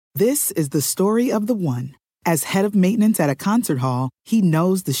This is the story of the one. As head of maintenance at a concert hall, he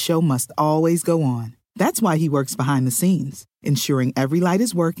knows the show must always go on. That's why he works behind the scenes, ensuring every light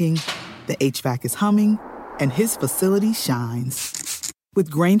is working, the HVAC is humming, and his facility shines. With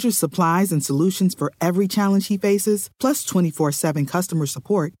Grainger's supplies and solutions for every challenge he faces, plus 24/7 customer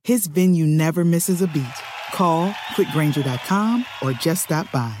support, his venue never misses a beat. Call quickgrainger.com or just stop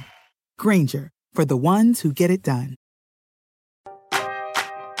by. Grainger, for the ones who get it done.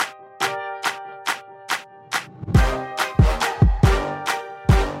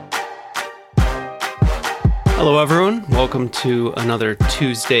 Hello everyone, welcome to another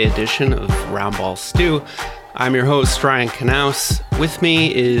Tuesday edition of Roundball Stew. I'm your host, Ryan Knaus. With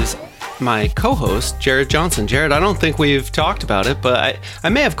me is my co-host, Jared Johnson. Jared, I don't think we've talked about it, but I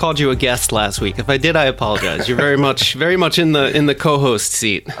may have called you a guest last week. If I did, I apologize. You're very much in the co-host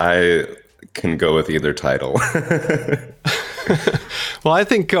seat. I can go with either title. Well, I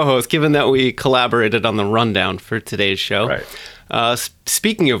think co-host, given that we collaborated on the rundown for today's show. Right.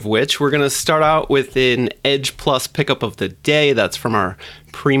 Speaking of which, we're going to start out with an Edge Plus pickup of the day. That's from our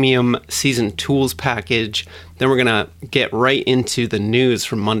premium season tools package. Then we're going to get right into the news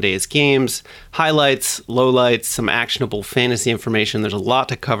from Monday's games, highlights, lowlights, some actionable fantasy information. There's a lot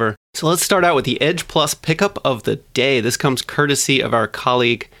to cover. So let's start out with the Edge Plus pickup of the day. This comes courtesy of our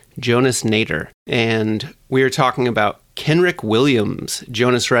colleague, Jonas Nader. And we are talking about Kenrich Williams.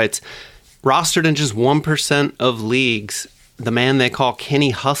 Jonas writes, rostered in just 1% of leagues, the man they call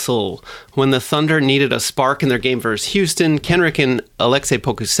Kenny Hustle. When the Thunder needed a spark in their game versus Houston, Kenrich and Alexei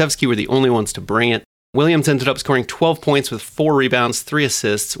Pokusevski were the only ones to bring it. Williams ended up scoring 12 points with 4 rebounds, 3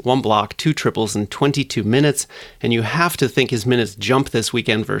 assists, 1 block, 2 triples in 22 minutes, and you have to think his minutes jump this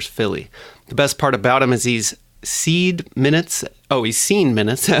weekend versus Philly. The best part about him is he's seen minutes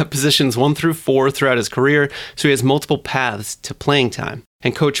at positions 1 through 4 throughout his career, so he has multiple paths to playing time.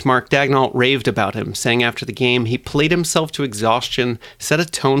 And coach Mark Daigneault raved about him, saying after the game, he played himself to exhaustion, set a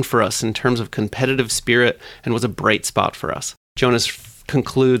tone for us in terms of competitive spirit, and was a bright spot for us. Jonas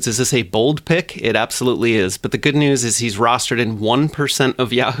concludes, is this a bold pick? It absolutely is. But the good news is he's rostered in 1%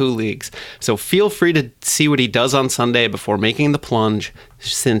 of Yahoo leagues. So feel free to see what he does on Sunday before making the plunge,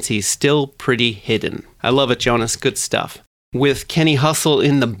 since he's still pretty hidden. I love it, Jonas. Good stuff. With Kenny Hustle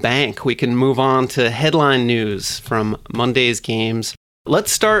in the bank, we can move on to headline news from Monday's games.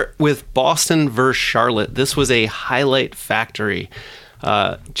 Let's start with Boston versus Charlotte. This was a highlight factory.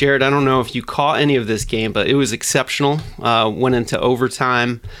 Jared, I don't know if you caught any of this game, but it was exceptional. Went into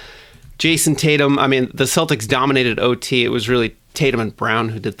overtime. Jason Tatum, the Celtics dominated OT. It was really Tatum and Brown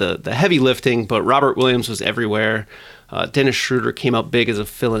who did the heavy lifting, but Robert Williams was everywhere. Dennis Schroeder came up big as a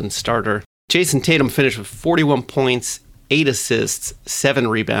fill-in starter. Jason Tatum finished with 41 points, 8 assists, 7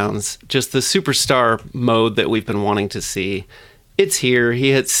 rebounds. Just the superstar mode that we've been wanting to see. It's here.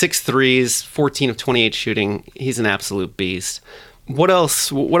 He hit 6 threes, 14 of 28 shooting. He's an absolute beast. What else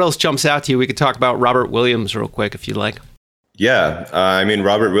jumps out to you? We could talk about Robert Williams real quick if you like. Yeah,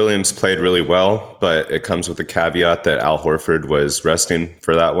 Robert Williams played really well, but it comes with the caveat that Al Horford was resting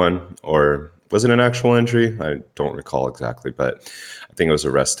for that one. Or was it an actual injury? I don't recall exactly, but I think it was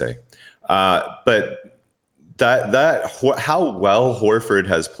a rest day. But how well Horford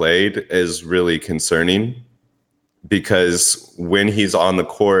has played is really concerning, because when he's on the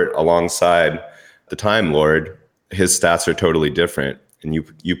court alongside the Time Lord, his stats are totally different. And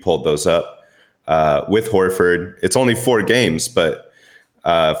you pulled those up. With Horford, it's only 4 games, but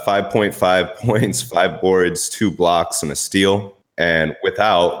 5.5 points, 5 boards, 2 blocks, and a steal. And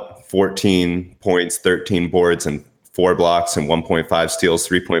without, 14 points, 13 boards, and 4 blocks, and 1.5 steals,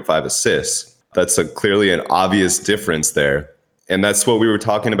 3.5 assists. That's clearly an obvious difference there. And that's what we were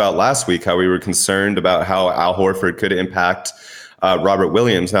talking about last week, how we were concerned about how Al Horford could impact Robert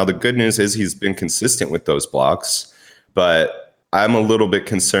Williams. Now, the good news is he's been consistent with those blocks, but I'm a little bit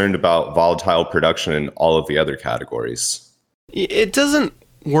concerned about volatile production in all of the other categories. It doesn't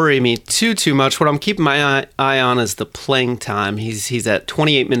worry me too much. What I'm keeping my eye on is the playing time. He's at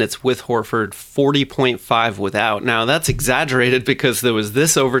 28 minutes with Horford, 40.5 without. Now, that's exaggerated because there was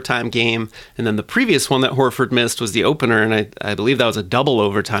this overtime game, and then the previous one that Horford missed was the opener, and I believe that was a double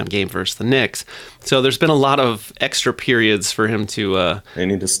overtime game versus the Knicks. So there's been a lot of extra periods for him to... They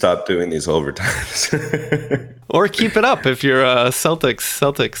need to stop doing these overtimes. Or keep it up if you're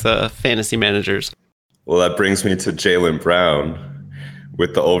Celtics fantasy managers. Well, that brings me to Jaylen Brown.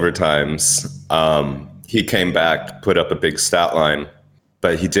 With the overtimes, he came back, put up a big stat line,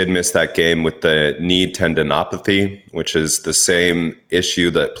 but he did miss that game with the knee tendinopathy, which is the same issue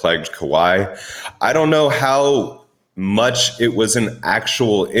that plagued Kawhi. I don't know how much it was an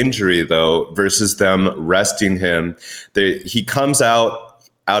actual injury, though, versus them resting him. He comes out,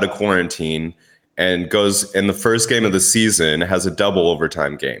 out of quarantine and goes in the first game of the season, has a double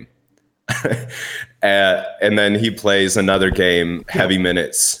overtime game. And then he plays another game, heavy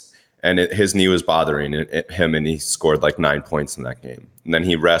minutes, and his knee was bothering him, and he scored like 9 points in that game. And then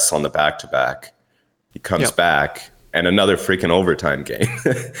he rests on the back-to-back. He comes back, and another freaking overtime game.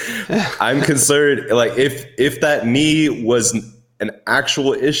 I'm concerned, like, if that knee was an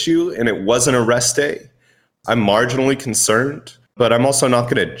actual issue and it wasn't a rest day, I'm marginally concerned, but I'm also not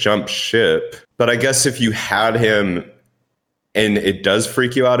going to jump ship. But I guess if you had him and it does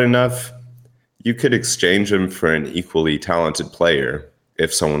freak you out enough, you could exchange him for an equally talented player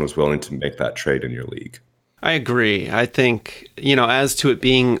if someone was willing to make that trade in your league. I agree. I think, as to it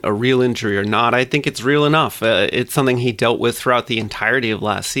being a real injury or not, I think it's real enough. It's something he dealt with throughout the entirety of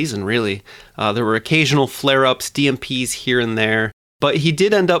last season, really. There were occasional flare-ups, DMPs here and there, but he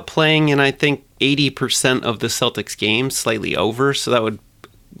did end up playing in, I think, 80% of the Celtics games, slightly over, so that would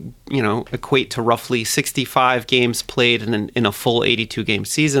equate to roughly 65 games played in a full 82-game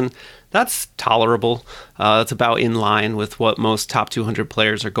season. That's tolerable. That's about in line with what most top 200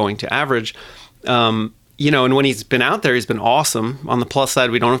 players are going to average. And when he's been out there, he's been awesome. On the plus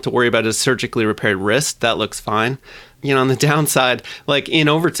side, we don't have to worry about his surgically repaired wrist. That looks fine. On the downside, like in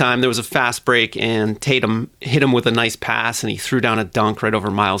overtime, there was a fast break and Tatum hit him with a nice pass and he threw down a dunk right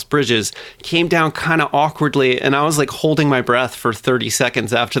over Miles Bridges. Came down kind of awkwardly, and I was like holding my breath for 30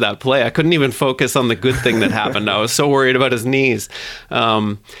 seconds after that play. I couldn't even focus on the good thing that happened. I was so worried about his knees.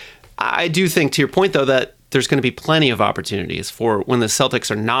 I do think, to your point, though, that there's going to be plenty of opportunities for when the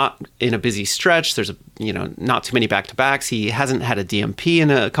Celtics are not in a busy stretch. There's not too many back-to-backs. He hasn't had a DMP in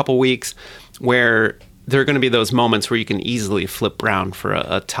a couple weeks, where there are going to be those moments where you can easily flip Brown for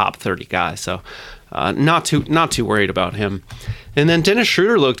a top 30 guy. So not too worried about him. And then Dennis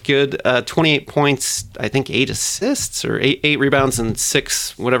Schroeder looked good. 28 points, I think 8 assists or 8 rebounds and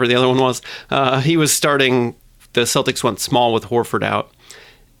 6, whatever the other one was. He was starting. The Celtics went small with Horford out.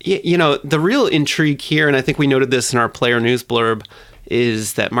 The real intrigue here, and I think we noted this in our player news blurb,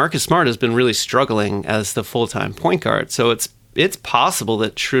 is that Marcus Smart has been really struggling as the full-time point guard. So it's possible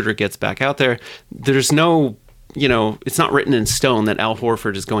that Schroeder gets back out there. There's no, it's not written in stone that Al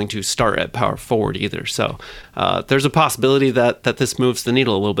Horford is going to start at power forward either. So there's a possibility that this moves the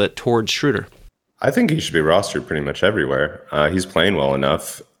needle a little bit towards Schroeder. I think he should be rostered pretty much everywhere. He's playing well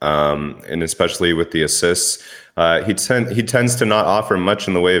enough, and especially with the assists. He tends to not offer much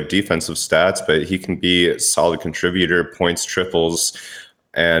in the way of defensive stats, but he can be a solid contributor, points, triples,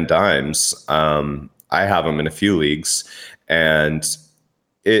 and dimes. I have him in a few leagues, and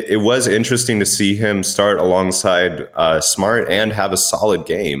it was interesting to see him start alongside Smart and have a solid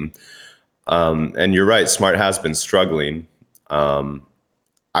game. And you're right, Smart has been struggling.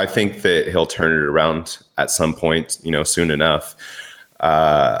 I think that he'll turn it around at some point, soon enough.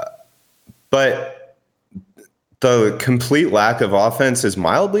 But the complete lack of offense is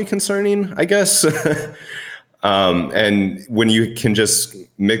mildly concerning, I guess. And when you can just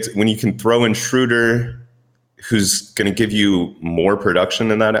when you can throw in Schroeder, who's going to give you more production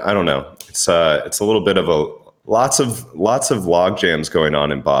than that, I don't know. It's a little bit of lots of log jams going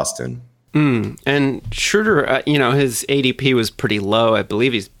on in Boston. And Schroeder, his ADP was pretty low. I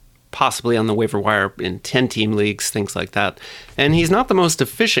believe he's possibly on the waiver wire in 10-team leagues, things like that. And he's not the most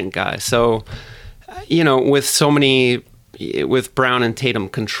efficient guy. So, with Brown and Tatum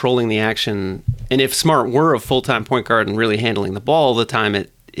controlling the action, and if Smart were a full-time point guard and really handling the ball all the time,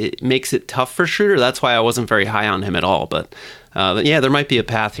 it makes it tough for Schroeder. That's why I wasn't very high on him at all. But there might be a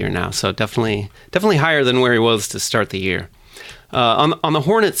path here now. So definitely higher than where he was to start the year. On the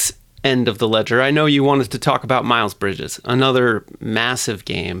Hornets end of the ledger, I know you wanted to talk about Miles Bridges. Another massive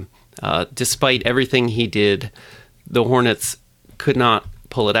game. Despite everything he did, the Hornets could not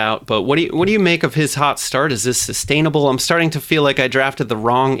pull it out. But what do you make of his hot start? Is this sustainable? I'm starting to feel like I drafted the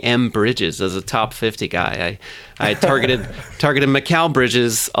wrong M Bridges as a top 50 guy. I targeted Mikal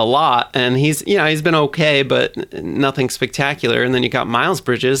Bridges a lot, and he's been okay, but nothing spectacular. And then you got Miles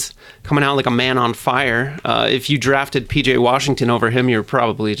Bridges coming out like a man on fire. If you drafted PJ Washington over him, you're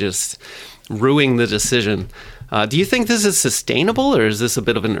probably just ruining the decision. Do you think this is sustainable, or is this a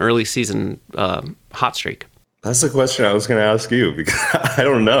bit of an early season hot streak? That's the question I was going to ask you, because I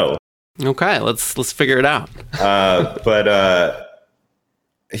don't know. Okay, let's figure it out. But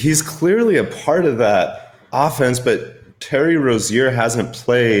he's clearly a part of that offense, but Terry Rozier hasn't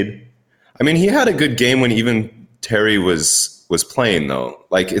played. I mean, he had a good game when even Terry was playing, though.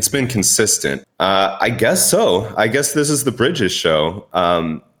 Like, it's been consistent. I guess so. I guess this is the Bridges show.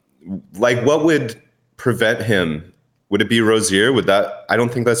 What would prevent him? Would it be Rozier? I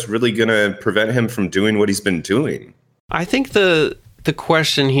don't think that's really going to prevent him from doing what he's been doing. I think the the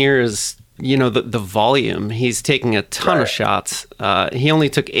question here is, the volume. He's taking a ton of shots. He only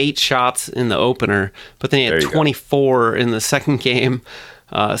took 8 shots in the opener, but then he had 24 in the second game,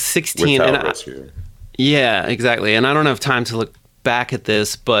 16. Yeah, exactly. And I don't have time to look back at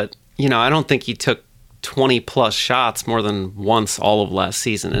this, but, I don't think he took 20 plus shots more than once all of last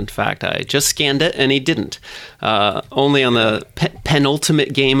season. In fact, I just scanned it and he didn't. Only on the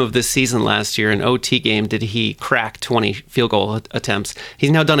penultimate game of this season last year, an OT game, did he crack 20 field goal attempts. He's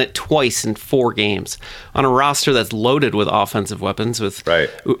now done it twice in 4 games on a roster that's loaded with offensive weapons with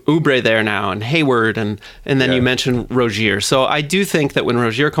Oubre there now and Hayward and then you mentioned Rozier. So I do think that when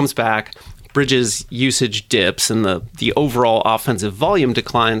Rozier comes back, Bridges' usage dips and the overall offensive volume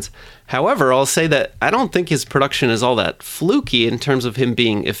declines. However, I'll say that I don't think his production is all that fluky in terms of him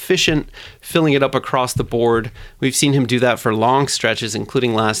being efficient, filling it up across the board. We've seen him do that for long stretches,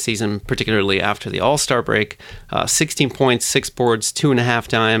 including last season, particularly after the All-Star break. 16 points, 6 boards, 2.5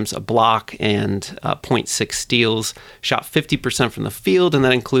 dimes, a block, and 0.6 steals. Shot 50% from the field, and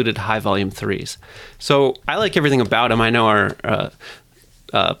that included high-volume threes. So I like everything about him. I know our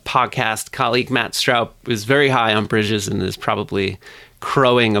podcast colleague Matt Stroup is very high on Bridges and is probably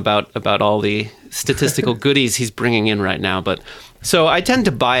crowing about all the statistical goodies he's bringing in right now. But so I tend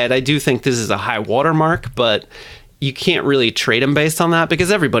to buy it. I do think this is a high watermark, but you can't really trade him based on that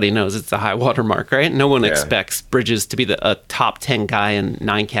because everybody knows it's a high watermark, right? No one expects Bridges to be a top 10 guy in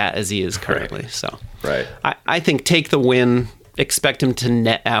 9-cat as he is currently. So I think take the win, expect him to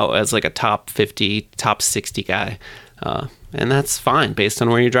net out as like a top 50, top 60 guy. And that's fine based on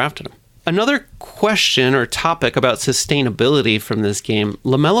where you drafted him. Another question or topic about sustainability from this game,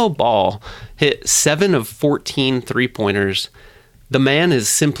 LaMelo Ball hit 7 of 14 three-pointers. The man is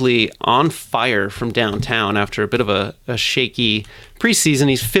simply on fire from downtown after a bit of a shaky preseason.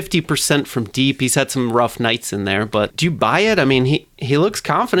 He's 50% from deep. He's had some rough nights in there, but do you buy it? I mean, he looks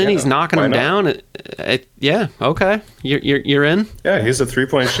confident. He's knocking them down. Yeah, okay. You're in? Yeah, he's a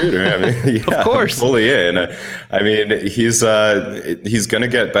three-point shooter. I mean, of course. Fully in. I mean, he's going to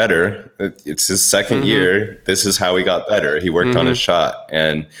get better. It's his second year. This is how he got better. He worked on his shot,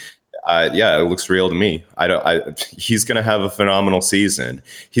 and it looks real to me. He's going to have a phenomenal season.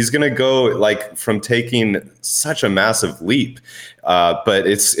 He's going to go like from taking such a massive leap, but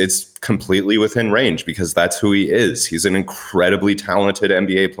it's completely within range because that's who he is. He's an incredibly talented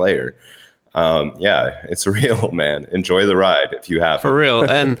NBA player. It's real, man. Enjoy the ride if you have. For real.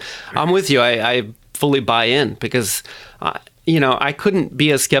 And I'm with you. I fully buy in because I couldn't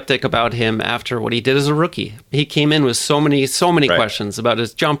be a skeptic about him after what he did as a rookie. He came in with so many questions about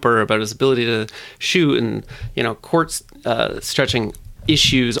his jumper, about his ability to shoot and, court stretching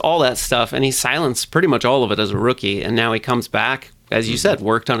issues, all that stuff. And he silenced pretty much all of it as a rookie. And now he comes back, as you said,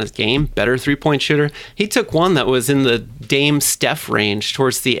 worked on his game, better three-point shooter. He took one that was in the Dame Steph range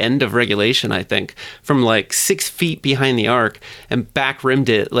towards the end of regulation, I think, from like 6 feet behind the arc and back rimmed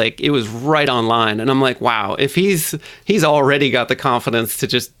it. Like it was right on line. And I'm like, wow, if he's already got the confidence to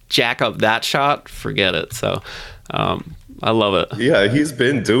just jack up that shot, forget it. So I love it. Yeah, he's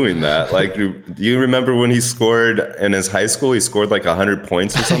been doing that. Like, do you remember when he scored in his high school? He scored like 100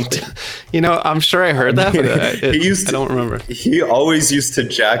 points or something. I'm sure I heard that, but I don't remember. He always used to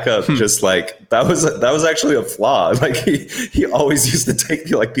jack up, just like that was actually a flaw. Like he always used to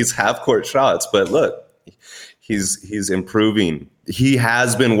take like these half court shots. But look, he's improving. He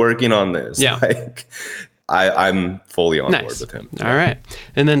has been working on this. Yeah. Like, I'm fully on board with him. All right.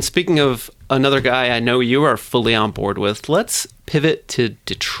 And then speaking of another guy I know you are fully on board with, let's pivot to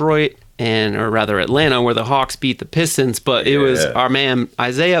Detroit or rather Atlanta, where the Hawks beat the Pistons, but it was our man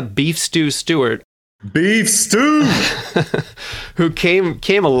Isaiah Beef Stew Stewart. Beef Stew! Who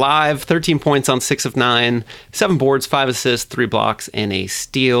came alive, 13 points on 6 of 9, 7 boards, 5 assists, 3 blocks, and a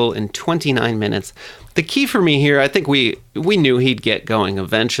steal in 29 minutes. The key for me here, I think we knew he'd get going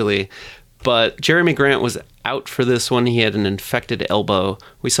eventually, but Jeremy Grant was out for this one. He had an infected elbow.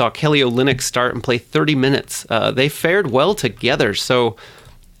 We saw Kelly Olynyk start and play 30 minutes. They fared well together. So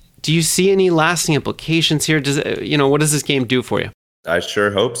do you see any lasting implications here? What does this game do for you? I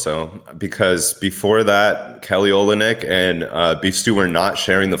sure hope so, because before that, Kelly Olynyk and Beef Stew were not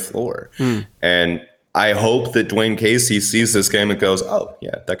sharing the floor. And I hope that Dwayne Casey sees this game and goes, oh,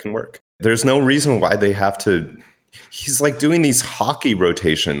 yeah, that can work. There's no reason why they have to... He's like doing these hockey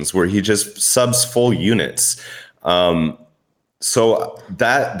rotations where he just subs full units. So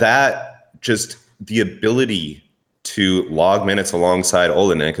that just the ability to log minutes alongside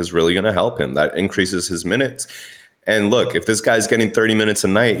Olynyk is really going to help him. That increases his minutes. And look, if this guy's getting 30 minutes a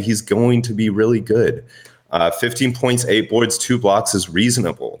night, he's going to be really good. 15 points, 8 boards, 2 blocks is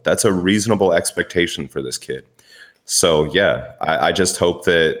reasonable. That's a reasonable expectation for this kid. So yeah, I just hope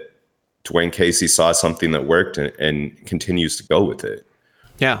that Dwayne Casey saw something that worked and continues to go with it.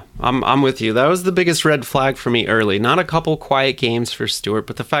 Yeah, I'm with you. That was the biggest red flag for me early. Not a couple quiet games for Stewart,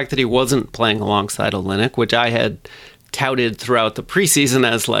 but the fact that he wasn't playing alongside Olynyk, which I had touted throughout the preseason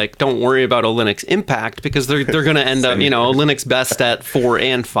as like, don't worry about Olynyk's impact because they're going to end up, Olynyk's best at 4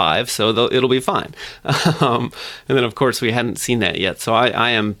 and 5, so it'll be fine. And then, of course, we hadn't seen that yet. So I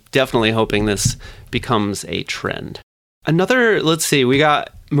am definitely hoping this becomes a trend. Let's see, we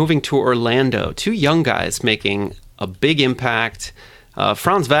got moving to Orlando, 2 young guys making a big impact.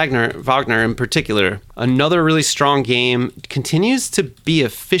 Franz Wagner in particular, another really strong game, continues to be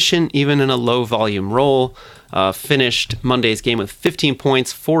efficient even in a low volume role. Finished Monday's game with 15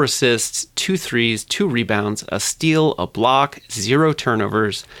 points, 4 assists, 2 threes, 2 rebounds, a steal, a block, 0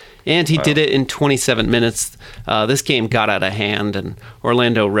 turnovers, and he did it in 27 minutes. This game got out of hand, and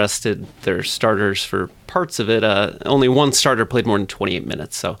Orlando rested their starters for parts of it. Only one starter played more than 28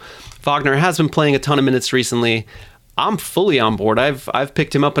 minutes, so Wagner has been playing a ton of minutes recently. I'm fully on board. I've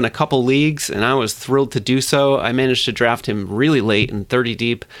picked him up in a couple leagues, and I was thrilled to do so. I managed to draft him really late in 30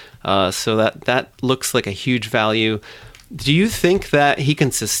 deep, so that looks like a huge value. Do you think that he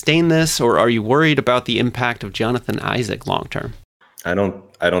can sustain this, or are you worried about the impact of Jonathan Isaac long term? I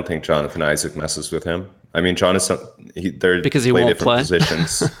don't think Jonathan Isaac messes with him. I mean, they're because he play won't different play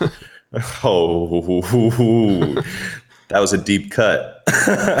positions. That was a deep cut.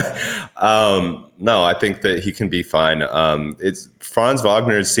 No, I think that he can be fine. It's Franz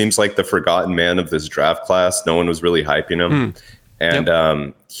Wagner seems like the forgotten man of this draft class. No one was really hyping him,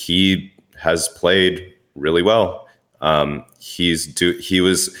 and he has played really well. He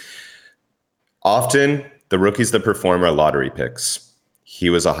was often the rookies that perform are lottery picks. He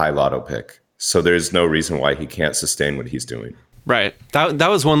was a high lotto pick, so there's no reason why he can't sustain what he's doing. Right. That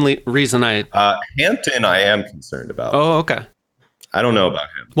was one reason I... Hampton I am concerned about. Oh, okay. I don't know about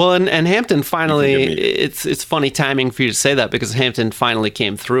him. Well, and Hampton finally... It's funny timing for you to say that because Hampton finally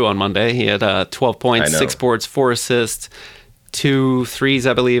came through on Monday. He had 12 points, 6 boards, 4 assists, 2 threes,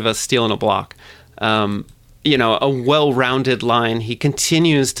 I believe, a steal and a block. A well-rounded line. He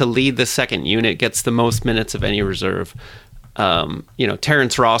continues to lead the second unit, gets the most minutes of any reserve.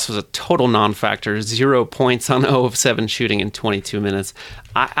 Terrence Ross was a total non-factor, 0 points on 0 of 7 shooting in 22 minutes.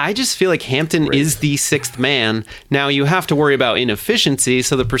 I just feel like Hampton is the 6th man. Now you have to worry about inefficiency,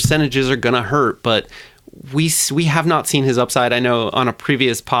 so the percentages are going to hurt, but we have not seen his upside. I know on a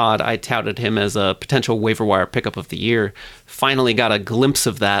previous pod, I touted him as a potential waiver wire pickup of the year. Finally got a glimpse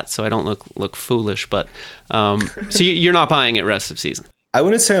of that, so I don't look foolish, but so you're not buying it rest of season. I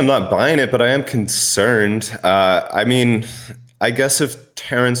wouldn't say I'm not buying it, but I am concerned. I guess if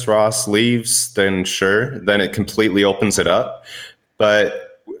Terrence Ross leaves, then sure, then it completely opens it up.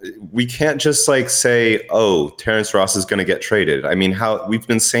 But we can't just say, oh, Terrence Ross is going to get traded. I mean, we've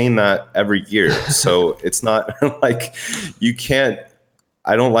been saying that every year. So it's not like you can't.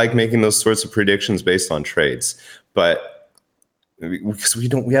 I don't like making those sorts of predictions based on trades, but because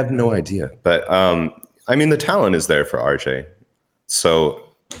we have no idea. But the talent is there for RJ. So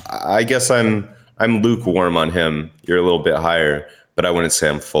I guess I'm lukewarm on him. You're a little bit higher, but I wouldn't say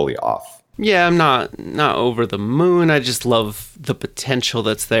I'm fully off. Yeah, I'm not over the moon. I just love the potential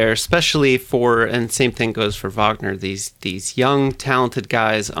that's there, especially and same thing goes for Wagner, these young, talented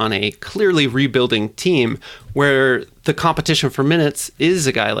guys on a clearly rebuilding team where the competition for minutes is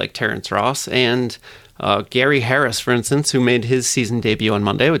a guy like Terrence Ross and Gary Harris, for instance, who made his season debut on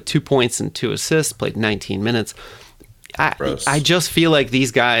Monday with 2 points and 2 assists, played 19 minutes. I just feel like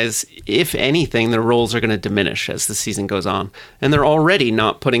these guys, if anything, their roles are going to diminish as the season goes on. And they're already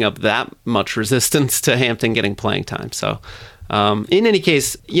not putting up that much resistance to Hampton getting playing time. So in any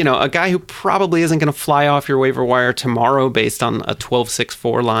case, a guy who probably isn't going to fly off your waiver wire tomorrow based on a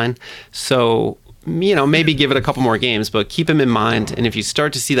 12-6-4 line. So, maybe give it a couple more games, but keep him in mind. And if you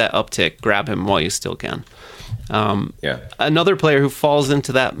start to see that uptick, grab him while you still can. Another player who falls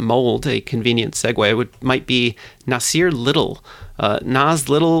into that mold, a convenient segue, might be Nasir Little. Nas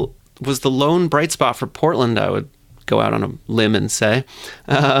Little was the lone bright spot for Portland, I would go out on a limb and say.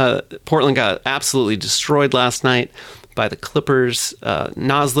 Portland got absolutely destroyed last night by the Clippers.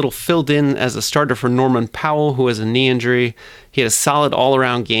 Nas Little filled in as a starter for Norman Powell, who has a knee injury. He had a solid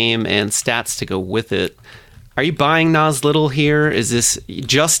all-around game and stats to go with it. Are you buying Nas Little here? Is this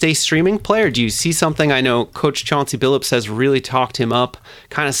just a streaming player? Do you see something? I know Coach Chauncey Billups has really talked him up,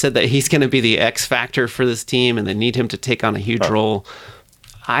 kind of said that he's going to be the X factor for this team and they need him to take on a huge role.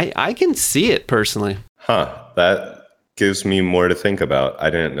 I can see it personally. That gives me more to think about. I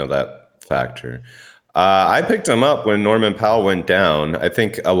didn't know that factor. I picked him up when Norman Powell went down. I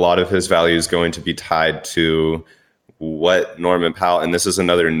think a lot of his value is going to be tied to what Norman Powell, and this is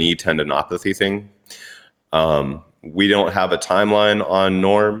another knee tendinopathy thing. We don't have a timeline on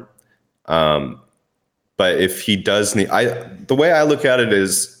Norm. But if he does need, the way I look at it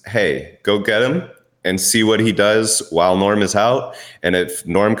is, hey, go get him and see what he does while Norm is out. And if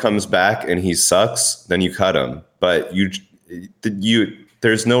Norm comes back and he sucks, then you cut him. But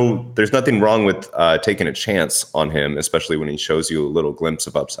there's nothing wrong with taking a chance on him, especially when he shows you a little glimpse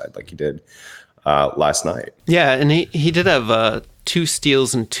of upside like he did last night. Yeah, and he did have 2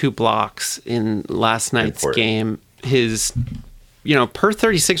 steals and 2 blocks in last night's game. His, per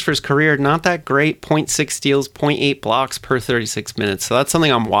 36 for his career, not that great. 0.6 steals, 0.8 blocks per 36 minutes. So that's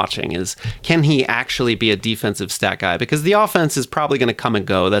something I'm watching is, can he actually be a defensive stat guy? Because the offense is probably going to come and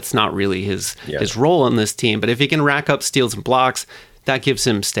go. That's not really his role on this team. But if he can rack up steals and blocks, that gives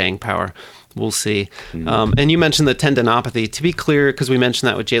him staying power. We'll see. And you mentioned the tendinopathy. To be clear, because we mentioned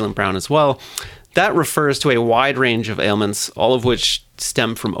that with Jaylen Brown as well, that refers to a wide range of ailments, all of which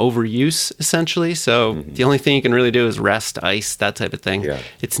stem from overuse, essentially. So the only thing you can really do is rest, ice, that type of thing. Yeah.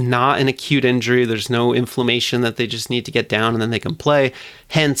 It's not an acute injury. There's no inflammation that they just need to get down and then they can play.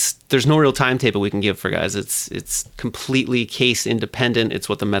 Hence, there's no real timetable we can give for guys. It's completely case independent. It's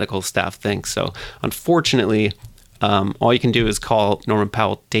what the medical staff thinks. So unfortunately, all you can do is call Norman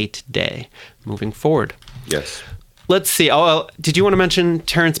Powell day to day moving forward. Yes. Let's see. Oh, did you want to mention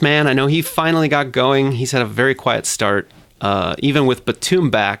Terrence Mann? I know he finally got going. He's had a very quiet start. Even with Batum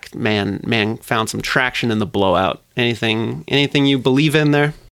back, Mann found some traction in the blowout. Anything you believe in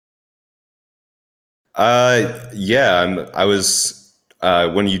there? Yeah. I was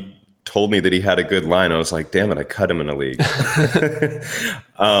when you told me that he had a good line, I was like, damn it, I cut him in a league.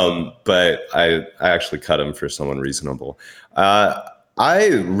 But I actually cut him for someone reasonable. I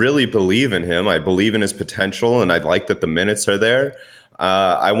really believe in him. I believe in his potential, and I like that the minutes are there.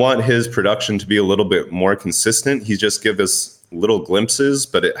 I want his production to be a little bit more consistent. He's just give us little glimpses,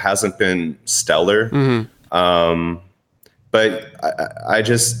 but it hasn't been stellar. But I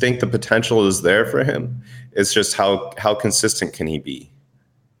just think the potential is there for him. It's just how consistent can he be?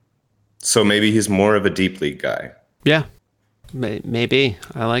 So maybe he's more of a deep league guy. Yeah, maybe.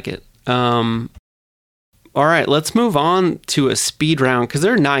 I like it. All right, let's move on to a speed round because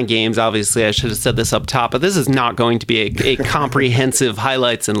there are 9 games. Obviously, I should have said this up top, but this is not going to be a comprehensive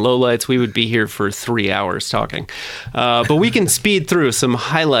highlights and lowlights. We would be here for 3 hours talking. But we can speed through some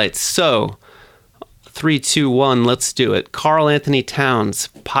highlights. So 3, 2, 1, let's do it. Karl Anthony Towns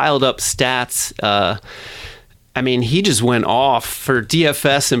piled up stats. He just went off for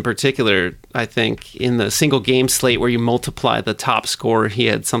DFS in particular. I think in the single game slate where you multiply the top score, he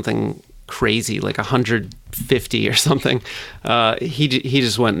had something crazy, like 150 or something. He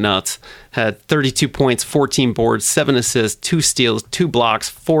just went nuts. Had 32 points, 14 boards, 7 assists, 2 steals, 2 blocks,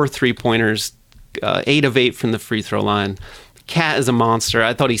 4 3-pointers, 8 of 8 from the free throw line. Cat is a monster.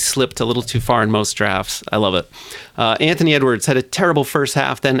 I thought he slipped a little too far in most drafts. I love it. Anthony Edwards had a terrible first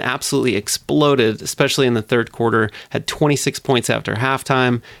half, then absolutely exploded, especially in the third quarter. Had 26 points after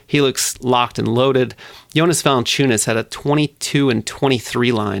halftime. He looks locked and loaded. Jonas Valanciunas had a 22 and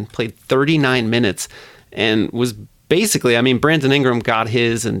 23 line, played 39 minutes, and was basically, Brandon Ingram got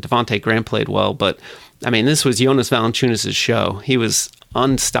his, and Devontae Graham played well, but this was Jonas Valanciunas' show. He was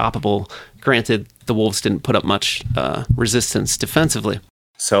unstoppable. Granted, the Wolves didn't put up much resistance defensively.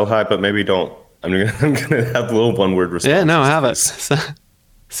 Sell high, but maybe don't. I'm going to have a little one-word response. Yeah, no, have it.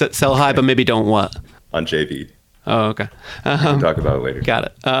 Sell high, but maybe don't what? On JV. Oh, okay. We'll talk about it later. Got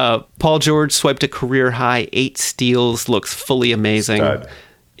it. Paul George swiped a career high, 8 steals, looks fully amazing. Stud.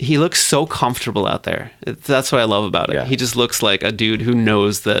 He looks so comfortable out there. That's what I love about it. Yeah. He just looks like a dude who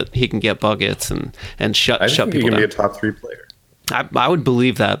knows that he can get buckets and shut people down. He can be a top 3 player. I would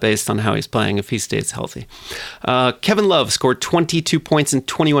believe that based on how he's playing if he stays healthy. Kevin Love scored 22 points in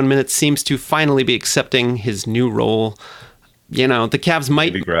 21 minutes, seems to finally be accepting his new role. The Cavs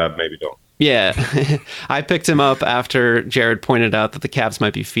might... Maybe grab, maybe don't. Yeah. I picked him up after Jared pointed out that the Cavs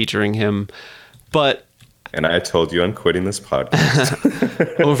might be featuring him. But... And I told you I'm quitting this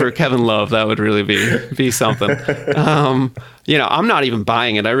podcast. Over Kevin Love, that would really be something. I'm not even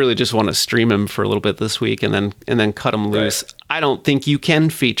buying it. I really just want to stream him for a little bit this week and then cut him loose. Right. I don't think you can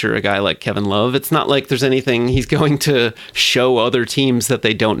feature a guy like Kevin Love. It's not like there's anything he's going to show other teams that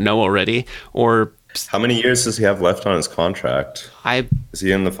they don't know already. Or how many years does he have left on his contract? Is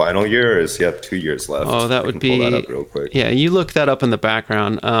he in the final year, or does he have 2 years left? Oh, that would be... Pull that up real quick. Yeah, you look that up in the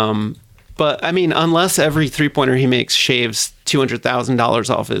background. But, unless every three-pointer he makes shaves $200,000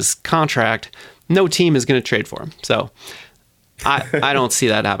 off his contract, no team is going to trade for him. So I don't see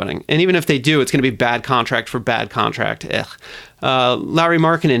that happening. And even if they do, it's going to be bad contract for bad contract. Lauri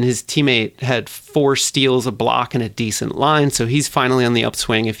Markkanen, his teammate, had 4 steals, a block, and a decent line, so he's finally on the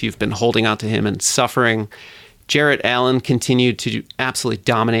upswing if you've been holding on to him and suffering. Jarrett Allen continued to absolutely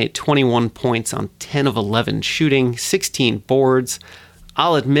dominate, 21 points on 10 of 11 shooting, 16 boards.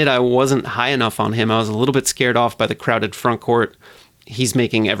 I'll admit I wasn't high enough on him. I was a little bit scared off by the crowded front court. He's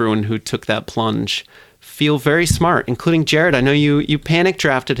making everyone who took that plunge feel very smart, including Jared. I know you panic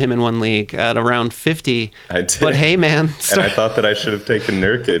drafted him in one league at around 50. I did. But hey, man. And I thought that I should have taken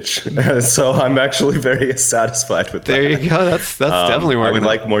Nurkic. So I'm actually very satisfied with that. There you go. That's definitely working. I would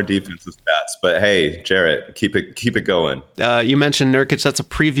like more defensive stats. But hey, Jarrett, keep it going. You mentioned Nurkic. That's a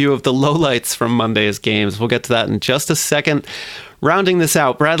preview of the lowlights from Monday's games. We'll get to that in just a second. Rounding this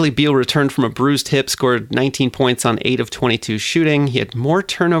out, Bradley Beal returned from a bruised hip, scored 19 points on 8 of 22 shooting. He had more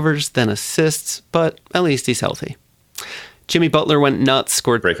turnovers than assists, but at least he's healthy. Jimmy Butler went nuts,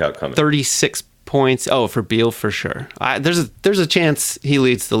 scored 36 points. Oh, for Beal, for sure. There's a chance he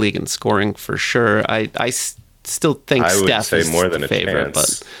leads the league in scoring, for sure. I still think Steph is more than the favorite,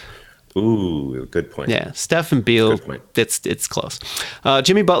 but... Ooh, good point. Yeah, Steph and Beal, it's close.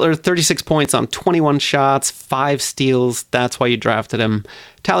 Jimmy Butler, 36 points on 21 shots, 5 steals. That's why you drafted him.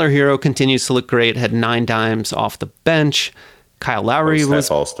 Tyler Hero continues to look great, had 9 dimes off the bench. Kyle Lowry was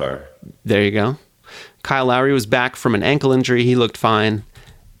all-star. There you go. Kyle Lowry was back from an ankle injury. He looked fine.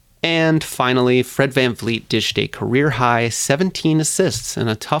 And finally, Fred VanVleet dished a career-high 17 assists in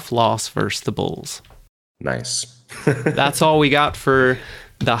a tough loss versus the Bulls. Nice. That's all we got for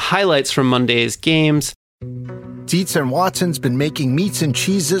the highlights from Monday's games. Dietz and Watson's been making meats and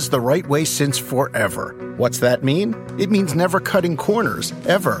cheeses the right way since forever. What's that mean? It means never cutting corners,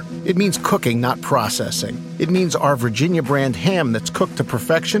 ever. It means cooking, not processing. It means our Virginia brand ham that's cooked to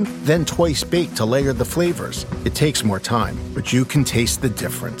perfection, then twice baked to layer the flavors. It takes more time, but you can taste the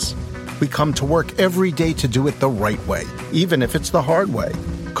difference. We come to work every day to do it the right way, even if it's the hard way.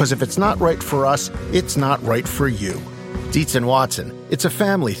 Because if it's not right for us, it's not right for you. Dietz and Watson, it's a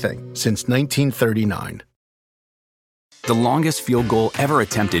family thing since 1939. The longest field goal ever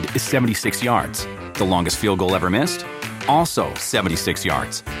attempted is 76 yards. The longest field goal ever missed? Also 76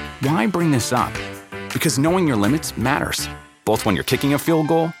 yards. Why bring this up? Because knowing your limits matters, both when you're kicking a field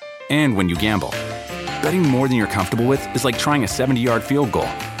goal and when you gamble. Betting more than you're comfortable with is like trying a 70-yard field goal.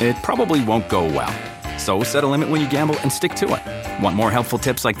 It probably won't go well. So set a limit when you gamble and stick to it. Want more helpful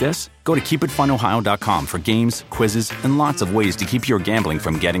tips like this? Go to keepitfunohio.com for games, quizzes, and lots of ways to keep your gambling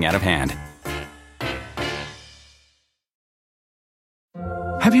from getting out of hand.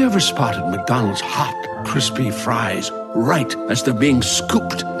 Have you ever spotted McDonald's hot, crispy fries right as they're being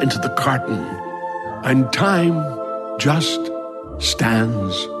scooped into the carton? And time just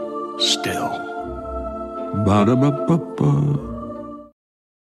stands still. Ba-da-ba-ba-ba.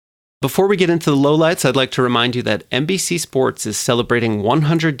 Before we get into the lowlights, I'd like to remind you that NBC Sports is celebrating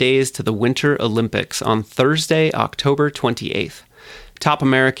 100 days to the Winter Olympics on Thursday, October 28th. Top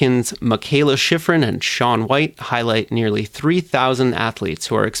Americans Michaela Schifrin and Shaun White highlight nearly 3,000 athletes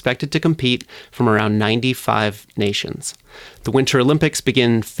who are expected to compete from around 95 nations. The Winter Olympics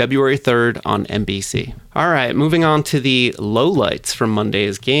begin February 3rd on NBC. All right, moving on to the lowlights from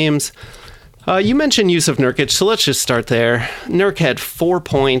Monday's games. You mentioned Jusuf Nurkic, so let's just start there. Nurk had 4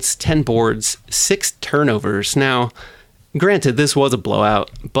 points, 10 boards, 6 turnovers. Now, granted, this was a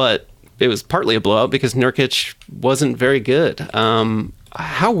blowout, but it was partly a blowout because Nurkic wasn't very good.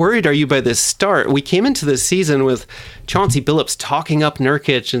 How worried are you by this start? We came into this season with Chauncey Billups talking up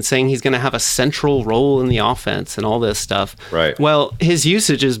Nurkic and saying he's going to have a central role in the offense and all this stuff. Right. Well, his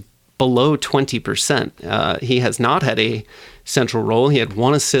usage is below 20%. He has not had a central role. He had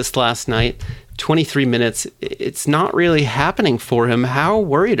 1 assist last night, 23 minutes. It's not really happening for him. How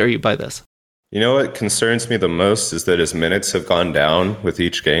worried are you by this? You know what concerns me the most is that his minutes have gone down with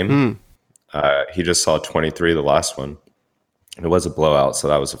each game. He just saw 23 the last one. It was a blowout, so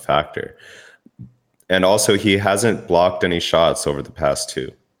that was a factor. And also, he hasn't blocked any shots over the past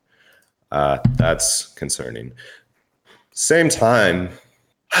 2. That's concerning. Same time,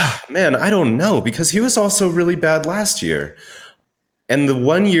 man, I don't know, because he was also really bad last year. And the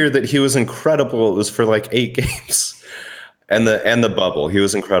one year that he was incredible, it was for like 8 games. And the bubble, he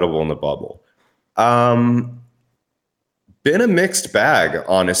was incredible in the bubble. Been a mixed bag,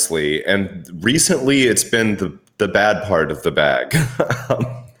 honestly. And recently it's been the bad part of the bag.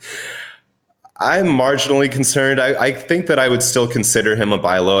 I'm marginally concerned. I think that I would still consider him a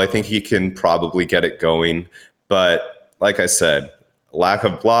buy low. I think he can probably get it going. But like I said, lack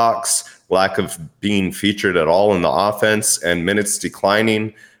of blocks, lack of being featured at all in the offense, and minutes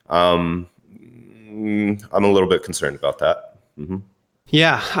declining. I'm a little bit concerned about that.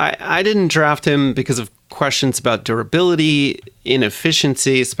 Yeah, I didn't draft him because of questions about durability,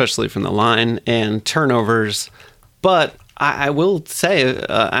 inefficiency, especially from the line, and turnovers. But I will say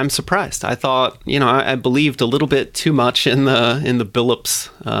I'm surprised. I thought, I believed a little bit too much in the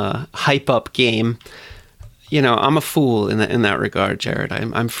Billups hype up game. I'm a fool in that regard, Jared.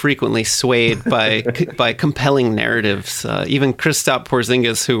 I'm frequently swayed by by compelling narratives. Even Kristaps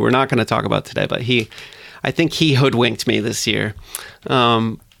Porzingis, who we're not going to talk about today, but I think he hoodwinked me this year.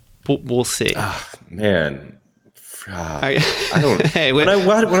 We'll see. Man, I don't. Hey,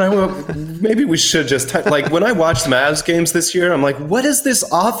 maybe we should just when I watch the Mavs games this year, I'm like, what is this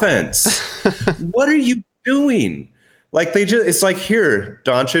offense? What are you doing? Like it's like, here,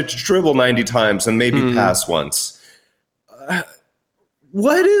 Doncic, dribble 90 times and maybe pass once.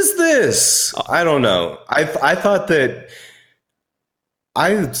 What is this? I don't know. I thought that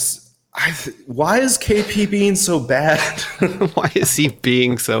why is KP being so bad? Why is he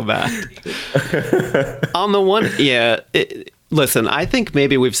being so bad? On the one, listen, I think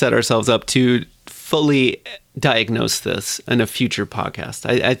maybe we've set ourselves up to fully diagnose this in a future podcast.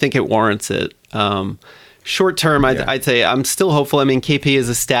 I think it warrants it. Short term, I'd say I'm still hopeful. I mean, KP is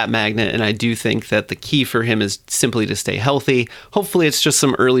a stat magnet, and I do think that the key for him is simply to stay healthy. Hopefully, it's just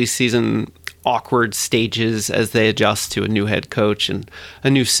some early season awkward stages as they adjust to a new head coach and a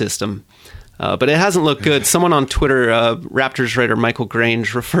new system. But it hasn't looked good. Someone on Twitter, Raptors writer Michael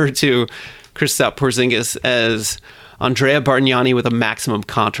Grange, referred to Kristaps Porzingis as Andrea Bargnani with a maximum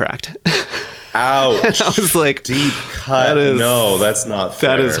contract. Ouch. I was like, deep cut. No, that's not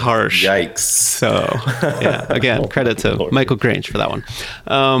fair. That is harsh. Yikes. So, again, credit to Michael Grange for that one.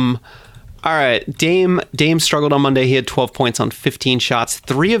 All right, Dame struggled on Monday. He had 12 points on 15 shots.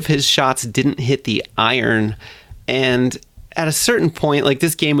 3 of his shots didn't hit the iron. And at a certain point,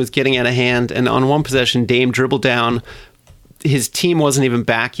 this game was getting out of hand. And on one possession, Dame dribbled down. His team wasn't even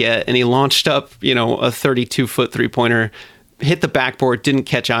back yet. And he launched up, a 32-foot three-pointer, hit the backboard, didn't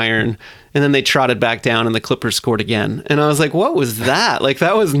catch iron. And then they trotted back down and the Clippers scored again. And I was like, what was that?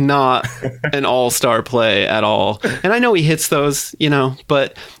 That was not an all-star play at all. And I know he hits those,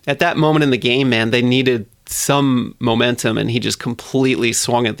 but at that moment in the game, man, they needed some momentum and he just completely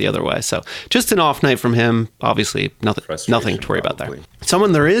swung it the other way. So just an off night from him. Obviously, nothing to worry about there.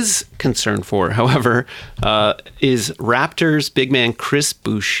 Someone there is concern for, however, is Raptors big man Chris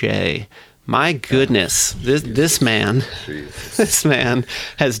Boucher. My goodness, this man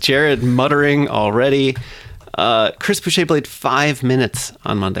has Jared muttering already. Chris Boucher played 5 minutes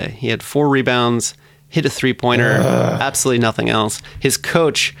on Monday. He had 4 rebounds, hit a three-pointer, absolutely nothing else. His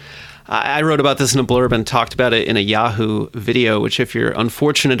coach, I wrote about this in a blurb and talked about it in a Yahoo video, which if you're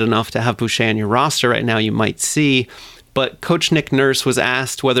unfortunate enough to have Boucher on your roster right now, you might see. But Coach Nick Nurse was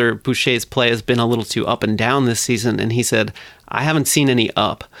asked whether Boucher's play has been a little too up and down this season, and he said, I haven't seen any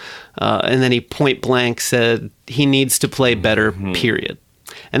up. And then he point blank said he needs to play better, period.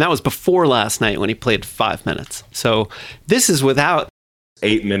 And that was before last night when he played 5 minutes. So this is without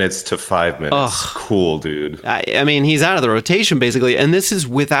 8 minutes to 5 minutes. Ugh. Cool, dude. I mean, he's out of the rotation basically, and this is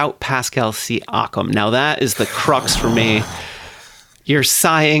without Pascal Siakam. Now that is the crux for me. You're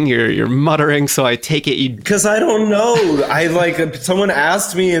sighing, you're muttering, so I take it because I don't know. Someone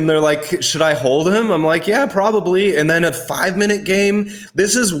asked me and they're like, should I hold him? I'm like, yeah, probably. And then a 5-minute game,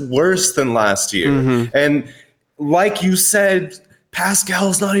 this is worse than last year. And like you said,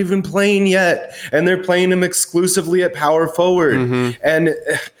 Pascal's not even playing yet, and they're playing him exclusively at power forward. And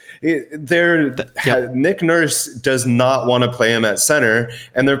Nick Nurse does not want to play him at center,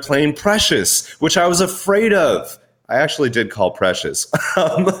 and they're playing Precious, which I was afraid of. I actually did call Precious.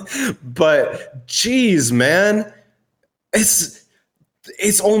 But geez, man, it's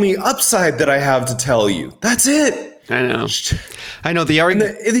only upside that I have to tell you. That's it. I know the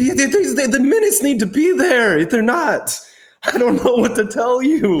argument. The minutes need to be there. They're not. I don't know what to tell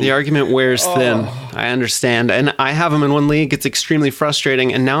you. The argument wears thin. I understand. And I have him in one league. It's extremely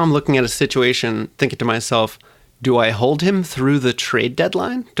frustrating. And now I'm looking at a situation thinking to myself, do I hold him through the trade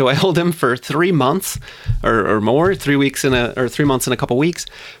deadline? Do I hold him for 3 months or more, 3 weeks or 3 months and a couple weeks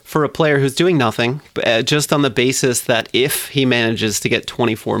for a player who's doing nothing, just on the basis that if he manages to get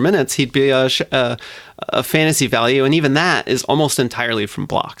 24 minutes, he'd be a fantasy value. And even that is almost entirely from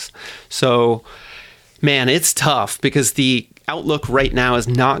blocks. So, man, it's tough because the outlook right now is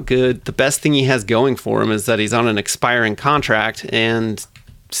not good. The best thing he has going for him is that he's on an expiring contract, and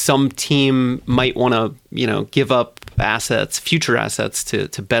some team might want to, give up future assets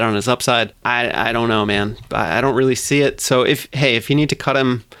to bet on his upside. I don't know, man. I don't really see it. So if you need to cut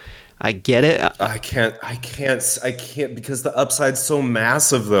him, I get it. I can't because the upside's so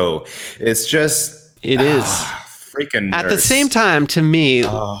massive though. It's just, it is. freaking At nurse. the same time, to me,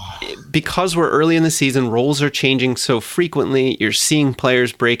 because we're early in the season, roles are changing so frequently. You're seeing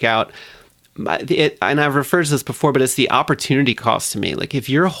players break out. And I've referred to this before, but it's the opportunity cost to me. Like, if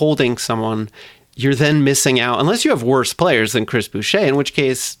you're holding someone, you're then missing out, unless you have worse players than Chris Boucher, in which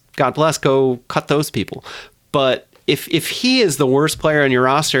case, God bless, go cut those people. But if he is the worst player on your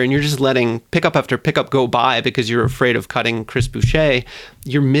roster and you're just letting pickup after pickup go by because you're afraid of cutting Chris Boucher,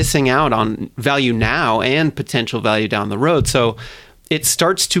 you're missing out on value now and potential value down the road. So it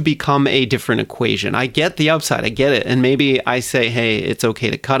starts to become a different equation. I get the upside. I get it. And maybe I say, hey, it's okay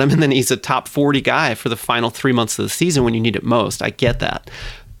to cut him. And then he's a top 40 guy for the final 3 months of the season when you need it most. I get that.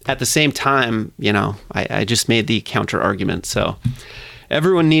 At the same time, I just made the counter argument. So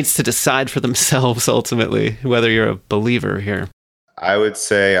everyone needs to decide for themselves, ultimately, whether you're a believer here. I would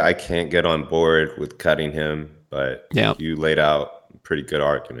say I can't get on board with cutting him, but you laid out a pretty good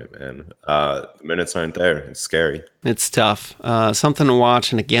argument, man. The minutes aren't there. It's scary. It's tough. Something to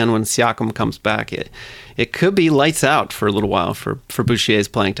watch. And again, when Siakam comes back, it could be lights out for a little while for Boucher's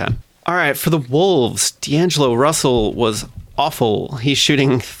playing time. All right, for the Wolves, D'Angelo Russell was awful. He's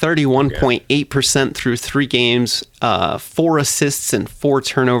shooting 31.8% through 3 games, 4 assists and 4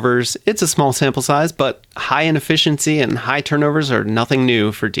 turnovers. It's a small sample size, but high inefficiency and high turnovers are nothing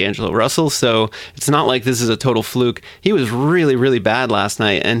new for D'Angelo Russell, so it's not like this is a total fluke. He was really, really bad last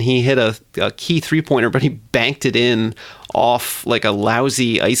night, and he hit a key three-pointer, but he banked it in off like a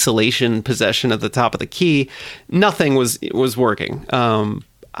lousy isolation possession at the top of the key. Nothing was working.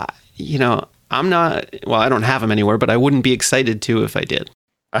 I'm not, I don't have him anywhere, but I wouldn't be excited to if I did.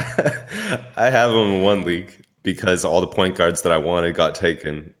 I have him in one league because all the point guards that I wanted got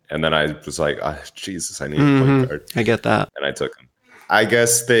taken. And then I was like, Jesus, I need a point guard. I get that. And I took him. I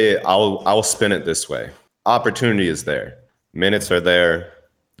guess I'll spin it this way. Opportunity is there. Minutes are there.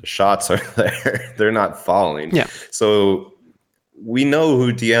 The shots are there. They're not falling. Yeah. So we know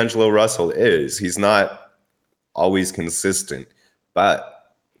who D'Angelo Russell is. He's not always consistent, but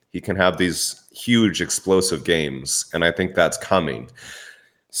he can have these huge explosive games, and I think that's coming.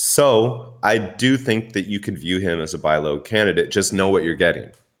 So I do think that you could view him as a buy low candidate. Just know what you're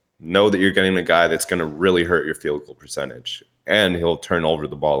getting. Know that you're getting a guy that's going to really hurt your field goal percentage, and he'll turn over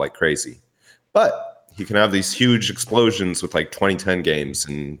the ball like crazy. But he can have these huge explosions with like 20-10 games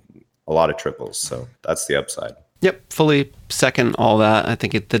and a lot of triples. So that's the upside. Yep, fully second all that. I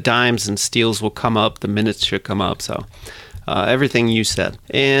think the dimes and steals will come up. The minutes should come up. So everything you said.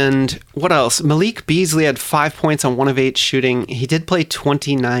 And what else? Malik Beasley had 5 points on 1 of 8 shooting. He did play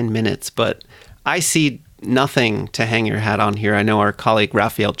 29 minutes, but I see nothing to hang your hat on here. I know our colleague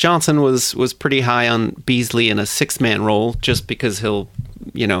Raphael Johnson was pretty high on Beasley in a 6-man role just because he'll,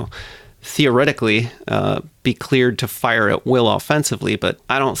 theoretically be cleared to fire at will offensively, but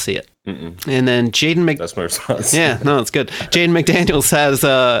I don't see it. And then Jaden That's my response. Yeah, no, it's good. Jaden McDaniels has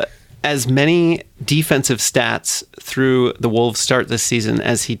as many defensive stats through the Wolves start this season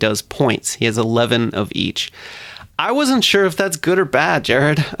as he does points. He has 11 of each. I wasn't sure if that's good or bad,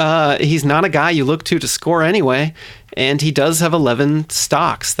 Jared. He's not a guy you look to score anyway, and he does have 11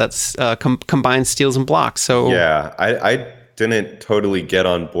 stocks. That's combined steals and blocks. So yeah, I didn't totally get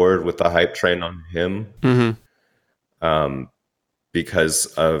on board with the hype train on him because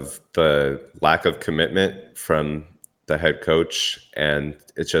of the lack of commitment from the head coach, and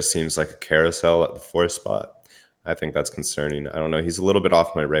it just seems like a carousel at the 4th spot. I think that's concerning. I don't know. He's a little bit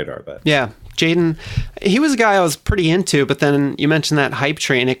off my radar, but yeah, Jaden, he was a guy I was pretty into, but then you mentioned that hype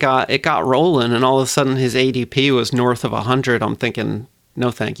train. It got rolling, and all of a sudden his ADP was north of 100. I'm thinking,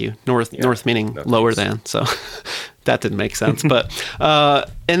 no, thank you. North meaning no lower than. So that didn't make sense. But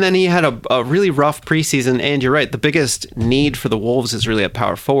and then he had a really rough preseason. And you're right, the biggest need for the Wolves is really at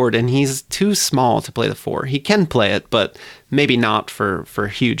power forward, and he's too small to play the 4. He can play it, but maybe not for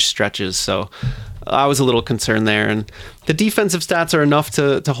huge stretches. So I was a little concerned there. And the defensive stats are enough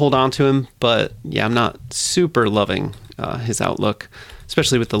to hold on to him, but yeah, I'm not super loving his outlook,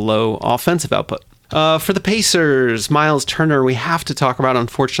 especially with the low offensive output. For the Pacers, Miles Turner, we have to talk about,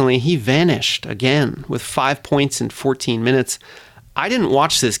 unfortunately. He vanished again with 5 points in 14 minutes. I didn't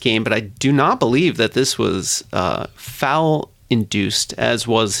watch this game, but I do not believe that this was foul-induced, as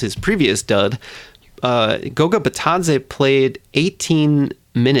was his previous dud. Goga Bitadze played 18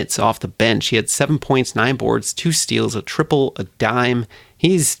 minutes off the bench. He had 7 points, 9 boards, 2 steals, a triple, a dime.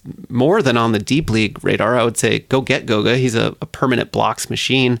 He's more than on the deep league radar. I would say go get Goga. He's a permanent blocks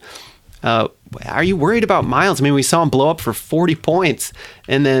machine. Are you worried about Miles? I mean, we saw him blow up for 40 points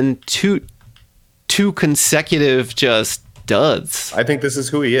and then two consecutive just duds. I think this is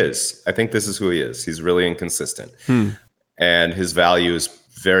who he is. He's really inconsistent. And his value is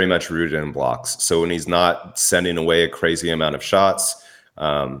very much rooted in blocks. So when he's not sending away a crazy amount of shots,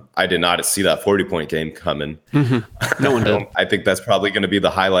 I did not see that 40-point game coming. Mm-hmm. No one did. I think that's probably going to be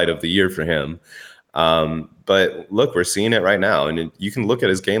the highlight of the year for him. But look, we're seeing it right now. And you can look at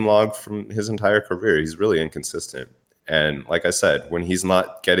his game log from his entire career. He's really inconsistent. And like I said, when he's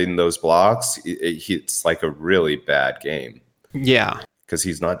not getting those blocks, it's like a really bad game. Yeah. Because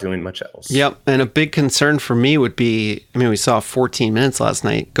he's not doing much else. Yep. And a big concern for me would be, we saw 14 minutes last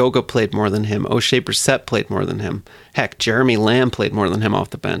night. Goga played more than him. O'Shea Brissett played more than him. Heck, Jeremy Lamb played more than him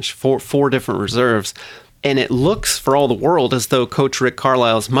off the bench. Four different reserves. And it looks, for all the world, as though Coach Rick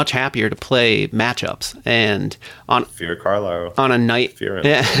Carlisle is much happier to play matchups. And Fear Carlisle. On a night. Fear him.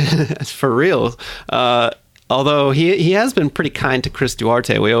 Yeah, for real. Although he has been pretty kind to Chris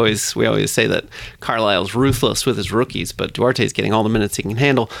Duarte. We always say that Carlisle's ruthless with his rookies, but Duarte's getting all the minutes he can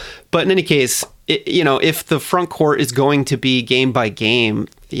handle. But in any case, if the front court is going to be game by game,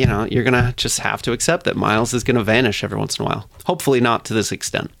 you're going to just have to accept that Miles is going to vanish every once in a while. Hopefully not to this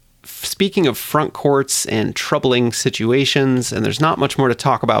extent. Speaking of front courts and troubling situations, and there's not much more to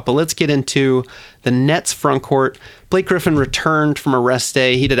talk about, but let's get into the Nets front court. Blake Griffin returned from a rest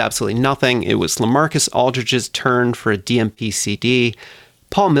day. He did absolutely nothing. It was LaMarcus Aldridge's turn for a DNP CD.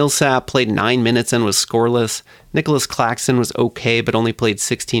 Paul Millsap played 9 minutes and was scoreless. Nicholas Claxton was okay, but only played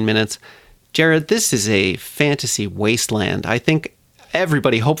 16 minutes. Jared, this is a fantasy wasteland. I think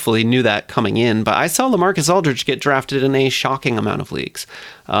everybody hopefully knew that coming in, but I saw LaMarcus Aldridge get drafted in a shocking amount of leagues.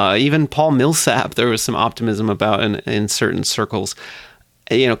 Even Paul Millsap, there was some optimism about in certain circles.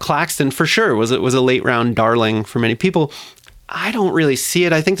 Claxton for sure was a late round darling for many people. I don't really see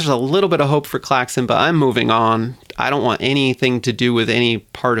it. I think there's a little bit of hope for Claxton, but I'm moving on. I don't want anything to do with any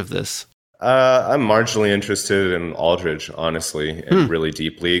part of this. I'm marginally interested in Aldridge, honestly, in really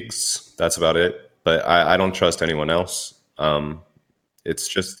deep leagues. That's about it. But I don't trust anyone else. It's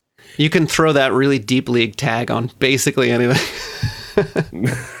just... You can throw that really deep league tag on basically anything.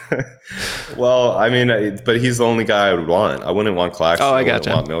 Well, but he's the only guy I would want. I wouldn't want Claxton. Oh, I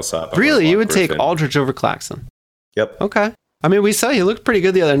gotcha. I wouldn't want Millsap. Really? You would Griffin. Take Aldridge over Claxton? Yep. Okay. We saw he looked pretty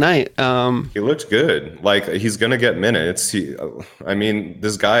good the other night. He looked good. Like, he's going to get minutes.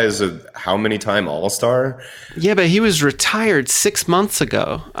 This guy is how many time All-Star? Yeah, but he was retired 6 months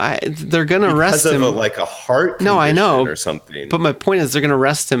ago. They're going to rest him. Because of a heart condition I know, or something. But my point is they're going to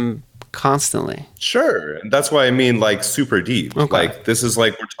rest him constantly. Sure. That's why super deep. Okay. Like, this is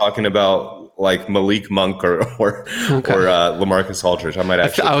like we're talking about like Malik Monk or LaMarcus Aldridge. I might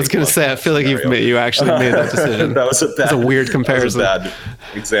actually. I was going to say, I feel like you actually made that decision. That's a weird comparison. That was a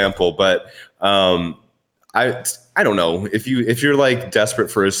bad example, but I don't know if you're like desperate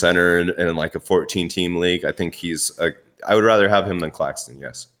for a center in like a 14-team league. I think I would rather have him than Claxton.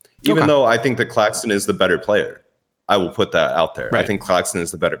 Yes, even though I think that Claxton is the better player. I will put that out there. Right. I think Claxton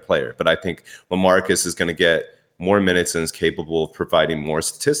is the better player, but I think LaMarcus is going to get more minutes and is capable of providing more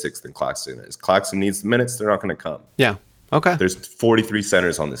statistics than Claxton is. Claxton needs the minutes. They're not going to come. Yeah. Okay. There's 43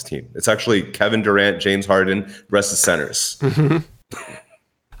 centers on this team. It's actually Kevin Durant, James Harden, rest of centers. Mm-hmm.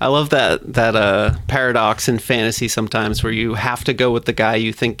 I love that paradox in fantasy sometimes where you have to go with the guy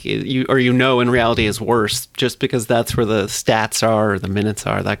you think in reality is worse just because that's where the stats are or the minutes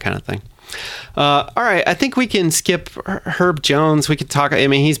are, that kind of thing. All right, I think we can skip Herb Jones. We could talk.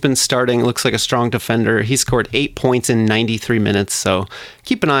 He's been starting. Looks like a strong defender. He scored 8 points in 93 minutes, so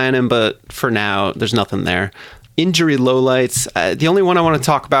keep an eye on him. But for now, there's nothing there. Injury lowlights. The only one I want to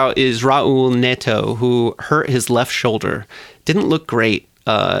talk about is Raul Neto, who hurt his left shoulder. Didn't look great.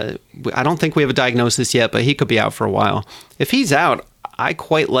 I don't think we have a diagnosis yet, but he could be out for a while. If he's out, I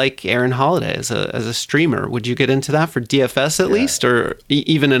quite like Aaron Holiday as a streamer. Would you get into that for DFS at least, or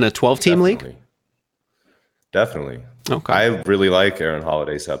even in a 12-team league? Definitely. Okay. I really like Aaron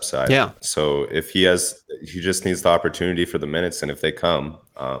Holiday's upside. Yeah. So if he just needs the opportunity for the minutes, and if they come,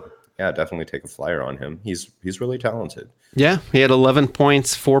 definitely take a flyer on him. He's really talented. Yeah, he had 11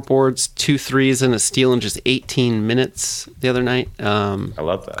 points, 4 boards, 2 threes, and a steal in just 18 minutes the other night. I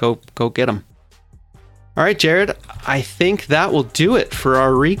love that. Go get him. All right, Jared, I think that will do it for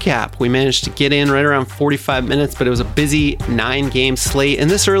our recap. We managed to get in right around 45 minutes, but it was a busy 9-game slate. And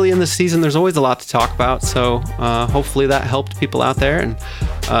this early in the season, there's always a lot to talk about. So hopefully that helped people out there.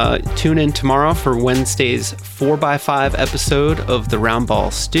 And tune in tomorrow for Wednesday's 4x5 episode of the Round Ball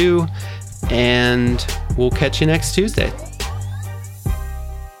Stew. And we'll catch you next Tuesday.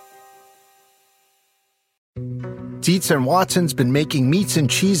 Dietz and Watson's been making meats and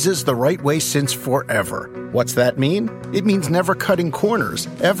cheeses the right way since forever. What's that mean? It means never cutting corners,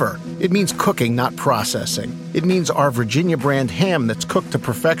 ever. It means cooking, not processing. It means our Virginia brand ham that's cooked to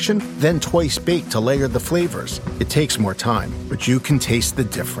perfection, then twice baked to layer the flavors. It takes more time, but you can taste the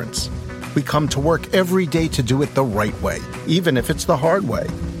difference. We come to work every day to do it the right way, even if it's the hard way.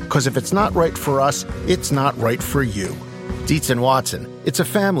 Because if it's not right for us, it's not right for you. Dietz and Watson, it's a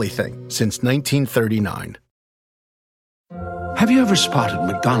family thing since 1939. Have you ever spotted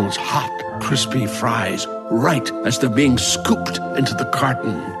McDonald's hot, crispy fries right as they're being scooped into the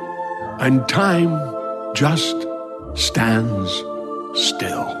carton? And time just stands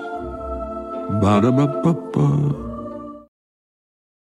still. Ba-da-ba-ba-ba.